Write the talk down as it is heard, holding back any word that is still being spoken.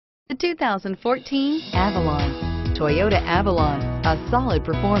2014 Avalon. Toyota Avalon, a solid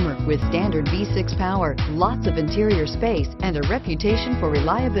performer with standard V6 power, lots of interior space, and a reputation for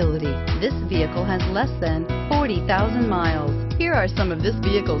reliability. This vehicle has less than 40,000 miles. Here are some of this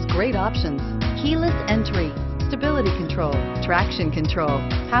vehicle's great options: keyless entry, stability control, traction control,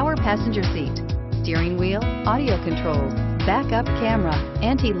 power passenger seat, steering wheel audio controls, backup camera,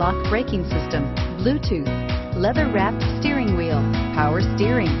 anti-lock braking system, Bluetooth, leather-wrapped steering wheel, power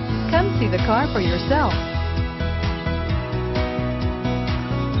steering. Come see the car for yourself.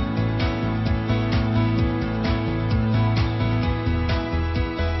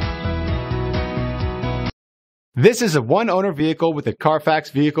 This is a one-owner vehicle with a Carfax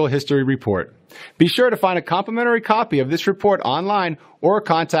Vehicle History Report. Be sure to find a complimentary copy of this report online or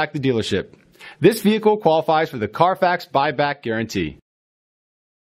contact the dealership. This vehicle qualifies for the Carfax Buyback Guarantee.